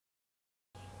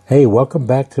Hey, welcome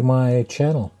back to my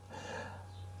channel.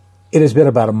 It has been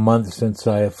about a month since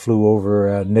I flew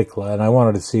over Nikola, and I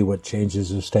wanted to see what changes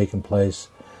has taken place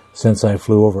since I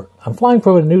flew over. I'm flying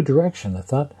from a new direction. I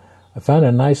thought I found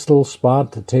a nice little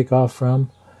spot to take off from,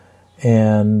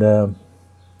 and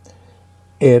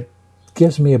it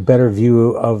gives me a better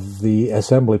view of the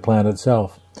assembly plant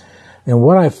itself. And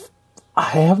what I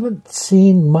haven't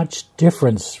seen much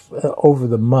difference over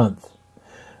the month.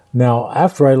 Now,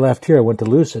 after I left here, I went to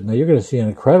Lucid. Now, you're going to see an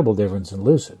incredible difference in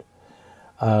Lucid.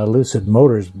 Lucid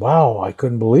Motors, wow, I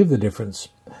couldn't believe the difference.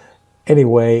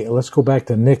 Anyway, let's go back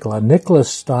to Nikola. Nikola's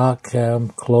stock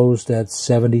closed at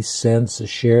 70 cents a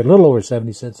share, a little over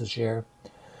 70 cents a share.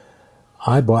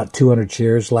 I bought 200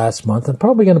 shares last month. I'm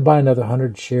probably going to buy another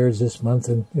 100 shares this month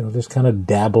and, just kind of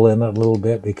dabble in it a little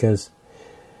bit because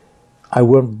I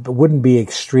wouldn't be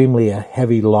extremely a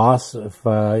heavy loss if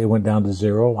it went down to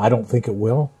zero. I don't think it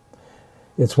will.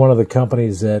 It's one of the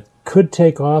companies that could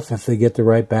take off if they get the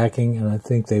right backing, and I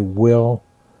think they will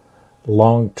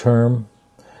long term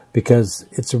because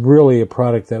it's really a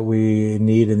product that we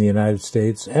need in the United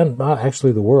States and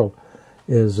actually the world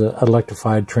is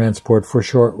electrified transport for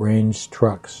short-range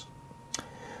trucks.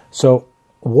 So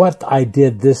what I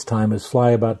did this time is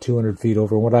fly about 200 feet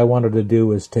over. What I wanted to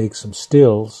do is take some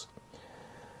stills,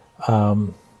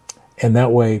 and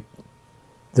that way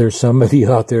there's some of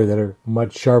you out there that are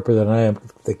much sharper than I am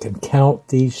that can count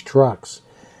these trucks.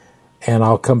 And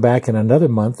I'll come back in another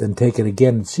month and take it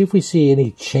again and see if we see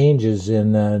any changes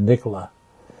in Nikola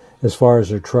as far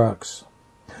as their trucks.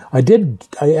 I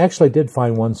actually did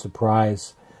find one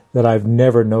surprise that I've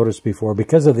never noticed before.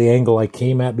 Because of the angle I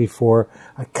came at before,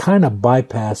 I kind of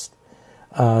bypassed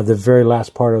the very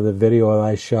last part of the video that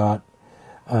I shot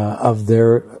of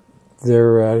their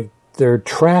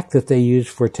track that they use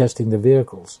for testing the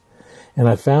vehicles. And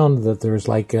I found that there's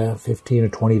like 15 or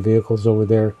 20 vehicles over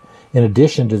there in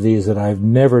addition to these that I've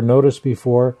never noticed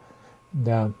before.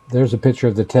 There's a picture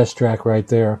of the test track right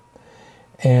there.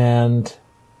 And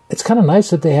it's kind of nice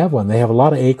that they have one. They have a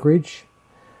lot of acreage.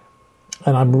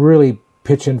 And I'm really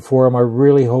pitching for them. I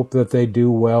really hope that they do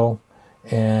well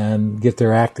and get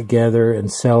their act together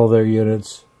and sell their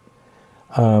units.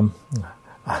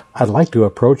 I'd like to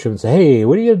approach them and say, hey,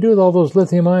 what are you going to do with all those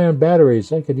lithium-ion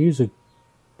batteries? I could use a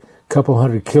couple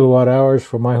 100 kilowatt hours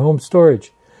for my home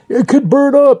storage. It could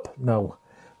burn up. No.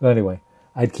 But anyway,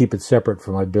 I'd keep it separate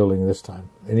from my building this time.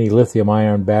 Any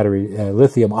lithium-ion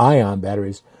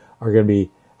batteries are going to be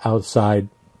outside,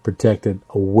 protected,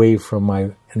 away from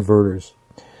my inverters.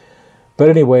 But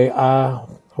anyway,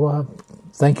 well,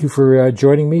 thank you for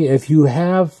joining me. If you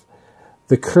have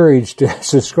the courage to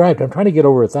subscribe. I'm trying to get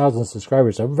over 1,000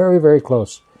 subscribers. I'm very, very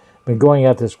close. Been going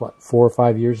at this, 4 or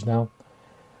 5 years now.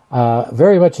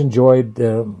 Very much enjoyed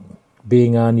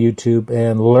being on YouTube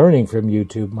and learning from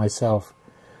YouTube myself.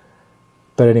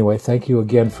 But anyway, thank you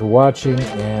again for watching,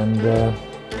 and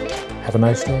have a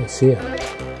nice day. See ya.